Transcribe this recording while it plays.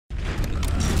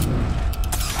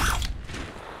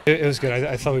It was good.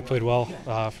 I thought we played well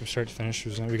from start to finish.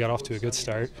 We got off to a good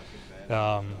start.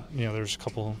 There was a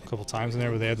couple times in there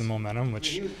where they had the momentum,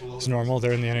 which is normal.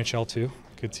 They're in the NHL too,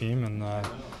 good team, and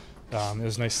it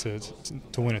was nice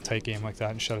to win a tight game like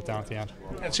that and shut it down at the end.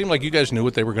 It seemed like you guys knew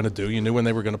what they were going to do. You knew when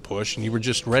they were going to push, and you were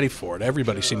just ready for it.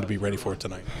 Everybody seemed to be ready for it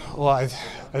tonight. Well, I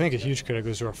think a huge credit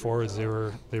goes to our forwards. They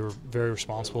were very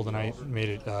responsible tonight. Made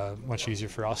it much easier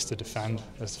for us to defend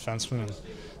as defensemen.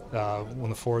 And when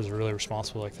the forwards are really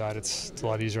responsible like that, it's a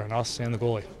lot easier on us and the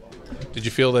goalie. Did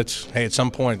you feel that, hey, at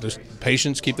some point, there's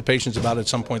patience, keep the patience about it, at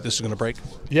some point this is going to break?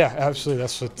 Yeah, absolutely.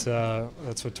 That's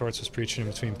what Torts was preaching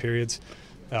in between periods.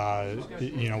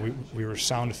 We were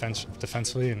sound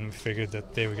defensively, and we figured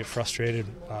that they would get frustrated.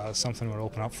 Something would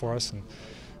open up for us, and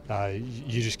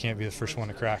you just can't be the first one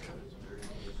to crack.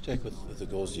 Jack, with the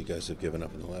goals you guys have given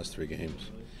up in the last 3 games,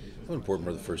 how important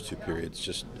were the first 2 periods,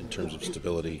 just in terms of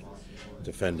stability,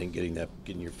 defending, getting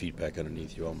your feet back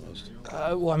underneath you almost?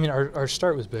 Our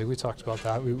start was big. We talked about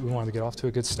that. We wanted to get off to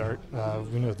a good start.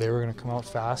 We knew that they were going to come out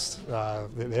fast.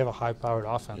 They have a high-powered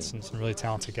offense and some really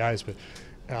talented guys, but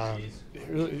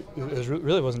it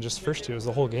really wasn't just the first 2; it was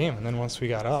the whole game. And then once we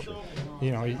got up,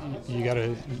 you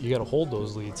gotta hold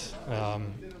those leads.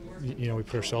 We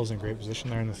put ourselves in a great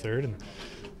position there in the third, and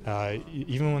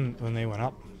even when they went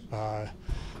up,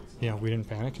 we didn't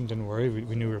panic and didn't worry.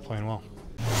 We knew we were playing well.